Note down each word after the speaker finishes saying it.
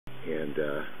and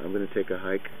I'm going to take a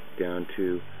hike down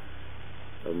to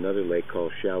another lake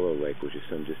called Shallow Lake, which is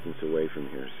some distance away from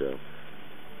here. So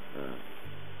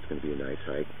it's going to be a nice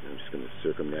hike. I'm just going to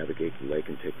circumnavigate the lake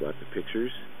and take lots of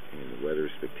pictures, and the weather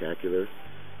is spectacular.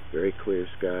 Very clear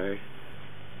sky,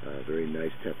 very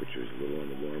nice temperatures, a little on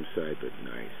the warm side, but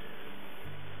nice.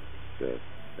 So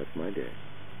that's my day.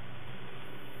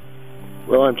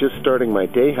 Well, I'm just starting my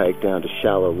day hike down to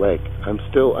Shallow Lake.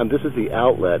 This is the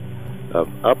outlet of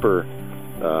Upper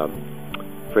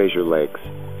Frasier Lakes.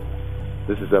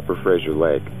 This is Upper Frasier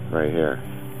Lake right here.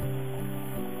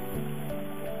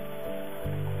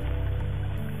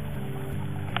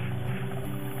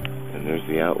 And there's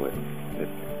the outlet. It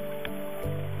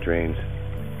drains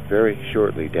very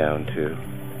shortly down to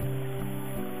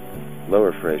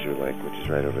Lower Frasier Lake, which is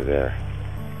right over there.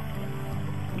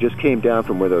 Just came down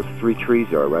from where those 3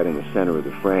 trees are, right in the center of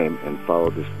the frame, and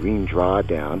followed this green draw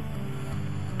down.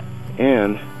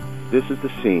 And this is the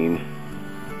scene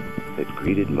that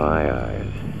greeted my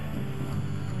eyes.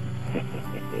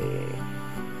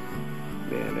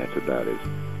 Man, that's about as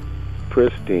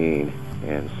pristine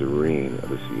and serene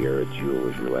of a Sierra jewel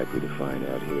as you're likely to find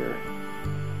out here.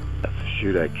 That's the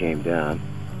chute I came down,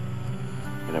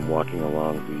 and I'm walking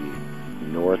along the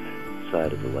north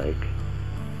side of the lake.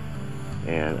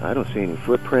 And I don't see any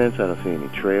footprints, I don't see any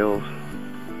trails,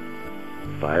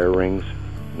 fire rings,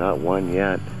 not one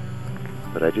yet.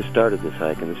 But I just started this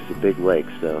hike, and this is a big lake,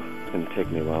 so it's going to take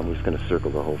me a while. I'm just going to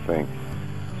circle the whole thing,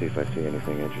 see if I see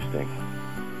anything interesting.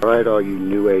 All right, all you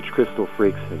New Age crystal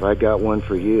freaks, have I got one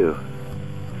for you.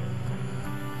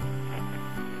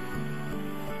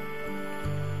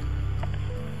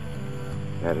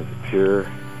 That is a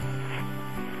pure,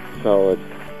 solid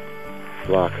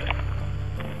block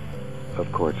of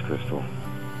quartz crystal.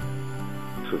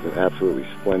 This was an absolutely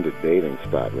splendid bathing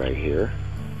spot right here.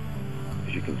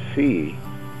 As you can see,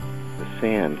 the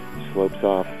sand slopes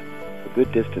off a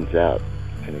good distance out,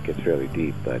 and it gets fairly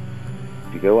deep, but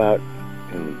if you go out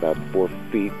in about 4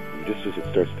 feet, just as it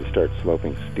starts to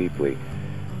sloping steeply,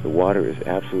 the water is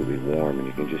absolutely warm, and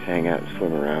you can just hang out and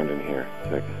swim around in here.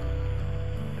 It's like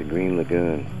the Green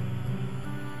Lagoon.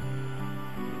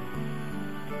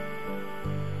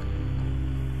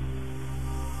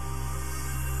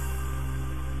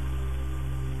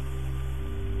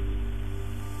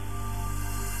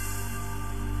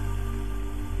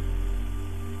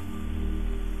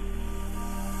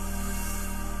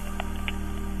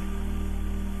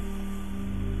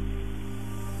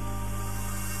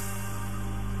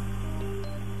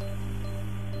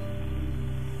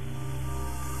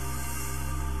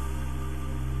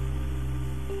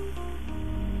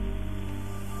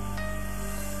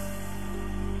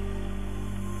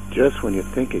 Just when you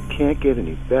think it can't get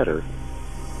any better,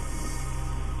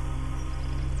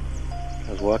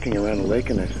 I was walking around the lake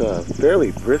and I saw a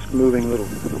fairly brisk moving little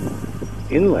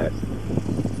inlet,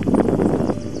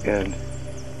 and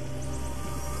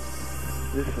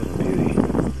this little beauty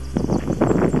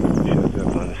shows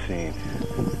up on the scene.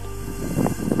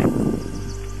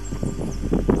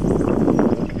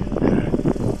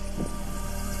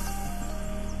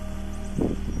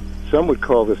 Some would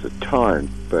call this a tarn,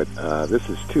 but this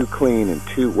is too clean and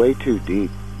way too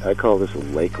deep. I call this a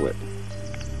lakelet.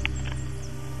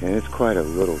 And it's quite a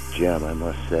little gem, I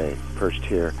must say, perched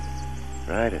here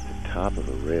right at the top of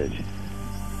a ridge.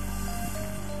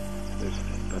 There's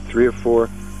about 3 or 4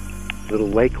 little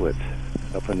lakelets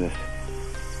up in this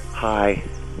high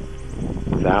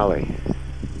valley.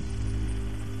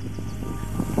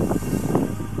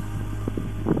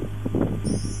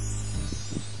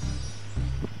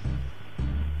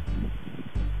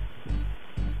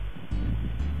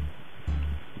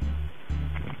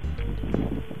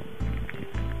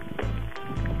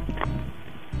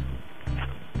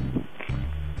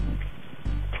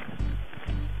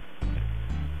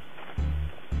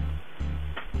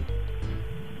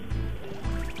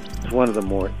 One of the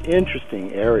more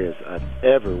interesting areas I've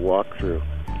ever walked through.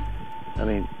 I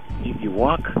mean, you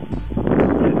walk,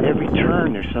 at every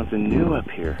turn there's something new up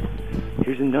here.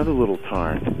 Here's another little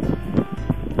tarn.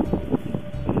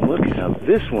 And look at how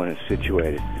this one is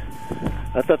situated.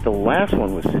 I thought the last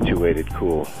one was situated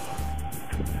cool.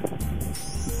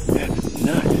 That's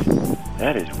nuts.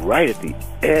 That is right at the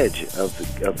edge of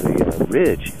the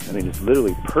ridge. I mean, it's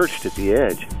literally perched at the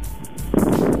edge.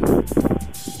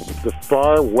 The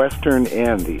far western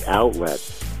end, the outlet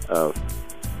of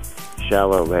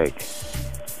Shallow Lake.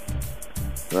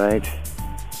 Right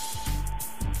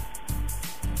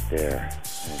there.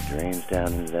 And it drains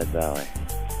down into that valley.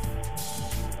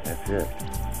 That's it.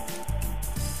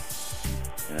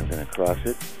 And I'm going to cross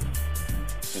it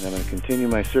And I'm going to continue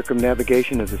my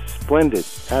circumnavigation of this splendid,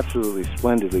 absolutely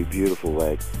splendidly beautiful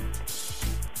lake.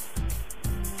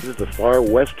 This is the far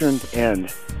western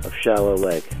end of Shallow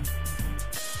Lake.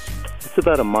 It's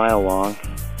about a mile long.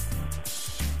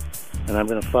 And I'm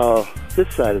going to follow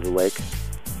this side of the lake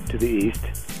to the east.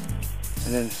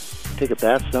 And then take a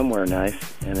bath somewhere nice.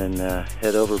 And then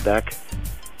head over back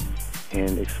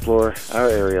and explore our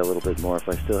area a little bit more if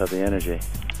I still have the energy.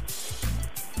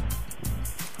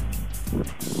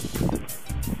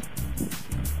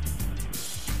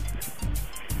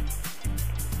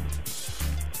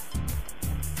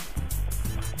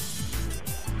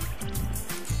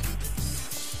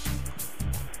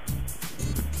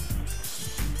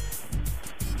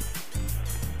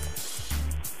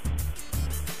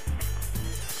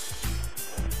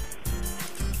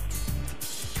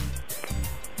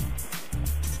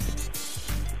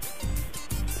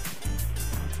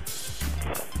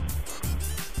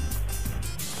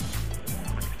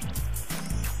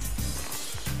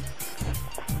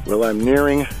 Well, I'm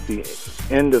nearing the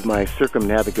end of my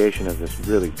circumnavigation of this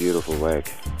really beautiful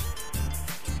lake.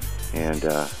 And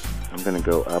I'm going to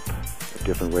go up a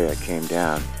different way I came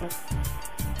down.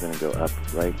 I'm going to go up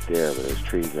right there where those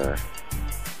trees are.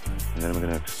 And then I'm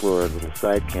going to explore a little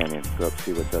side canyon, go up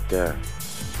see what's up there.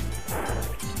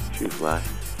 Shoot fly.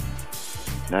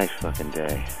 Nice fucking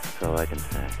day. That's all I can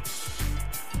say.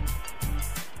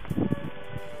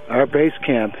 Our base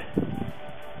camp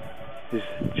is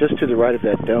just to the right of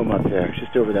that dome up there,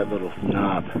 just over that little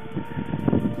knob.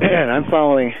 And I'm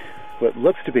following what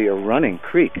looks to be a running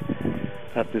creek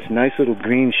up this nice little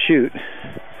green chute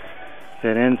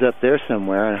that ends up there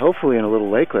somewhere, and hopefully in a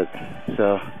little lakelet.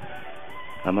 So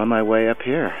I'm on my way up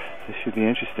here. This should be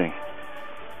interesting.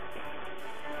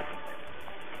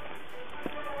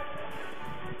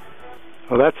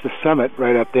 Well, that's the summit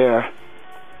right up there.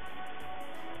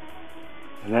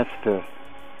 And that's the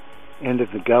end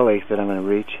of the gully that I'm going to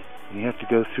reach. And you have to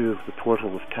go through the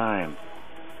portal of time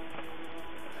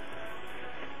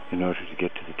in order to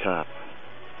get to the top.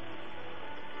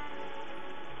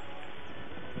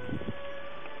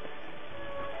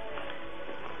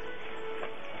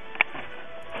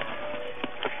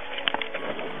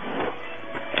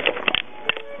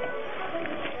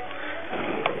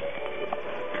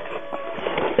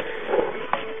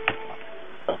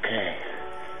 Okay,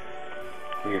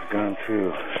 we have gone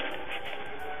through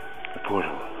the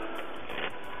portal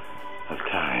of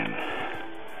time.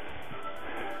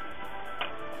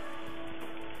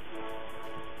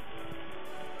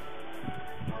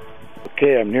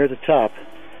 Okay, I'm near the top,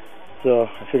 so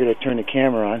I figured I'd turn the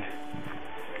camera on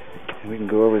and we can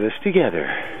go over this together.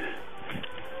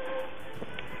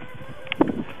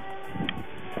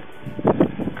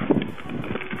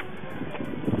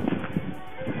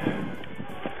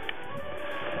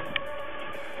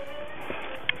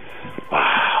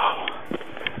 Wow.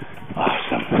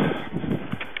 Awesome.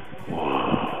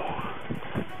 Whoa.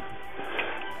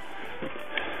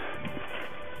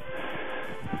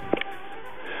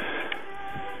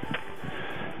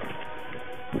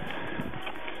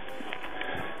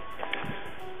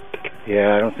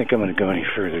 Yeah, I don't think I'm going to go any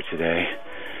further today.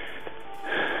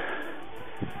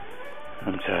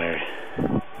 I'm tired.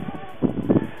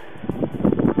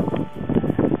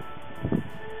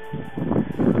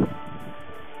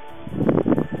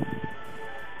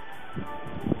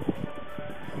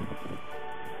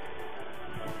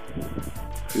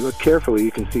 If you look carefully,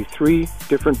 you can see 3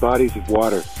 different bodies of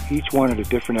water, each one at a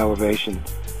different elevation.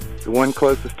 The one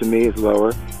closest to me is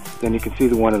lower, then you can see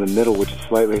the one in the middle, which is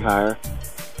slightly higher,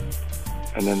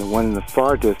 and then the one in the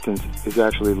far distance is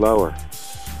actually lower.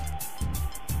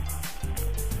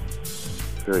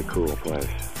 Very cool place,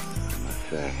 I must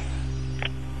say.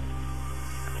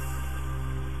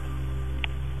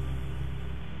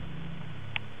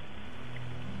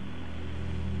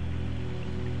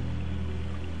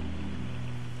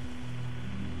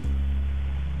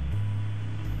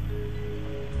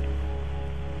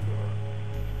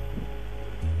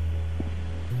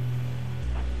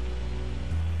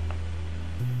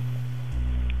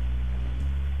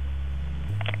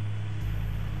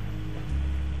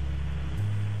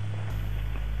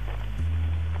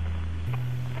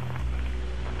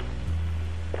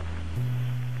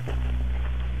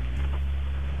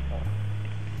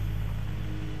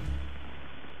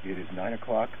 It is 9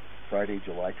 o'clock, Friday,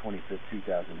 July 25th,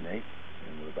 2008,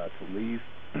 and we're about to leave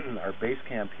our base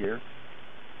camp here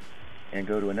and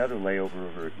go to another layover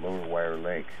over at Lower Wire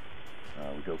Lake.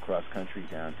 We go cross country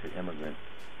down to Emigrant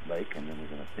Lake, and then we're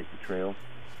going to take the trail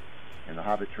and the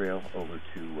Hobbit Trail over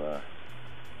to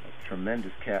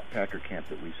tremendous packer camp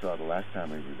that we saw the last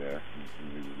time we were there,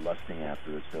 and we were lusting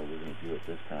after it, so we're going to do it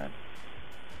this time.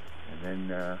 And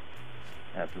then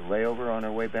after the layover, on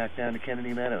our way back down to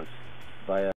Kennedy Meadows via